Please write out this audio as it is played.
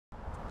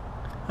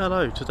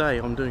Hello, today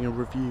I'm doing a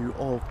review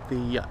of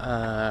the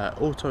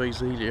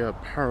elixir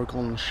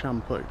Paragon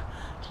shampoo.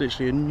 It's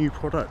literally a new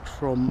product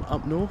from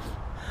up north.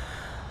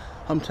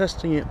 I'm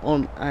testing it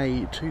on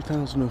a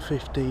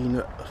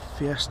 2015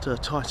 Fiesta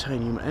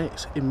Titanium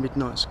X in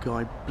Midnight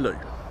Sky Blue.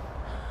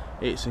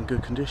 It's in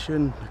good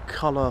condition. The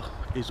colour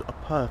is a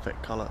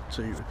perfect colour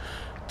to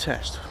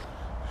test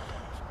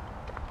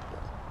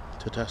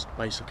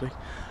basically.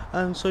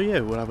 And so yeah,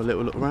 we'll have a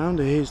little look around.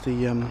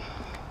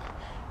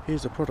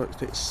 Here's the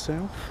product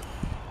itself.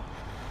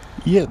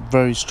 Yeah,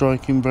 very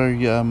striking,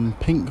 very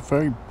pink,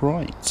 very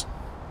bright.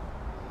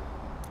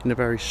 In a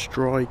very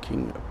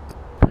striking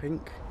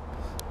pink,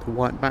 the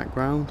white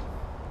background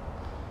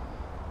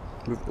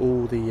with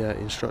all the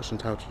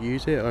instructions how to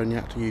use it. I only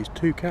had to use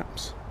 2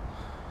 caps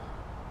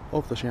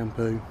of the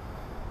shampoo.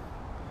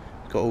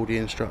 It's got all the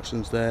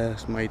instructions there.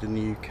 It's made in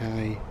the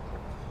UK.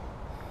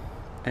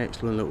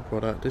 Excellent little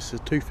product. This is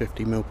a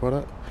 250ml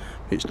product.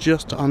 It's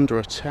just under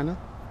a tenner.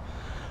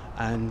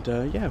 And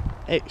yeah,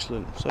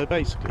 excellent. So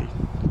basically,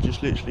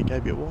 just literally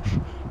gave it a wash,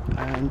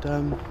 and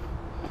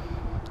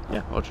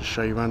yeah, I'll just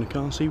show you around the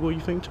car and see what you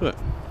think to it.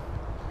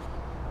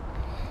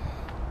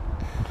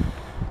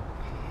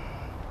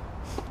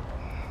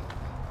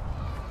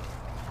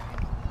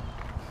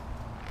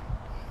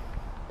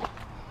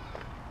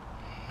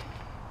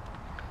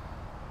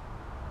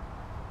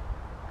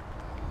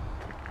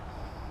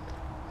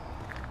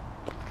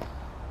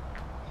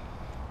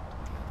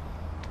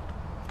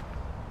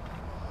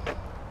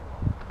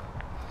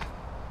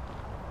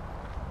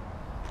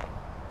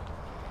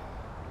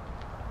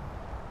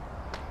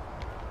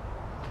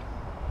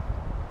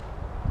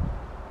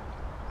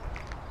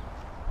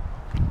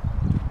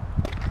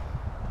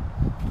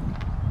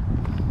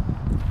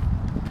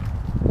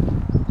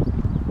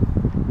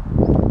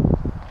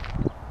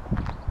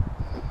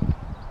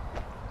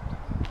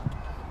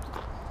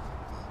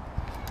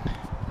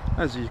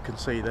 As you can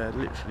see there,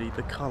 literally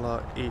the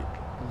colour,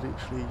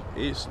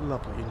 it's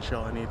lovely and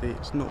shiny.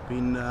 It's not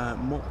been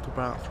mopped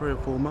about 3 or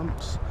 4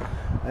 months.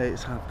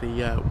 It's had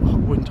the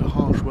winter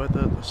harsh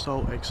weather, the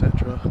salt,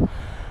 etc.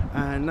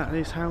 And that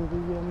is how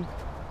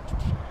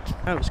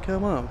it's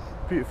come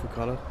up. Beautiful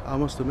colour, I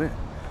must admit.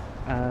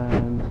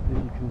 And as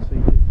you can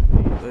see,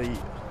 literally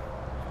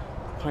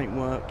the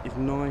paintwork is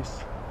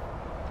nice.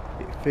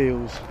 It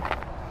feels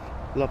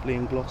lovely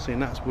and glossy,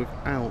 and that's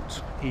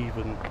without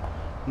even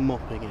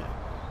mopping it.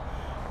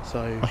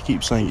 So I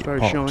keep saying it's very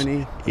pops.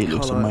 shiny. It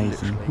looks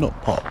amazing.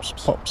 Not pops.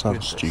 Pops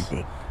sound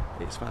stupid.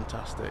 It's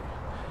fantastic.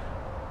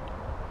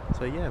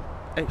 So yeah,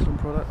 excellent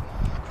product.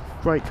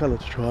 Great colour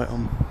to try it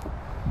on.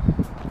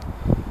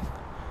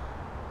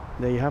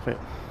 There you have it.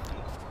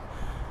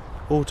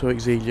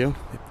 Elixir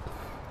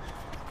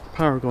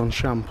Paragon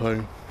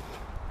shampoo.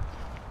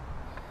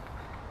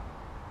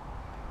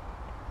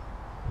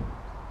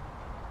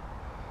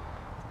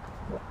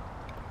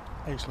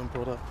 Excellent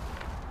product.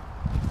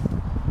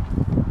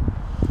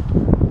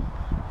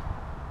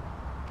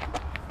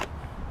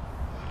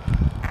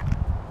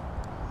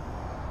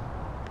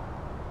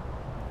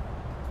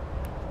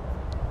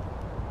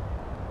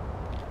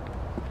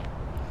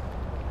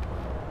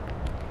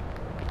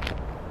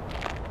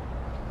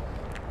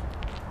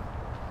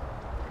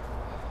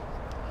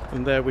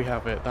 And there we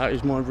have it. That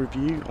is my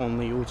review on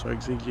the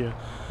elixir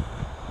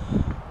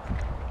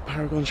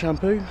Paragon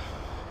shampoo.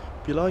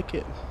 If you like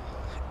it,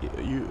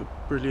 you're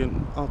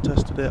brilliant. I've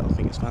tested it. I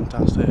think it's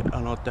fantastic,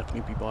 and I'll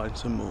definitely be buying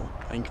some more.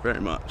 Thank you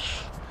very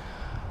much.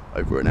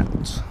 Over and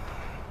out.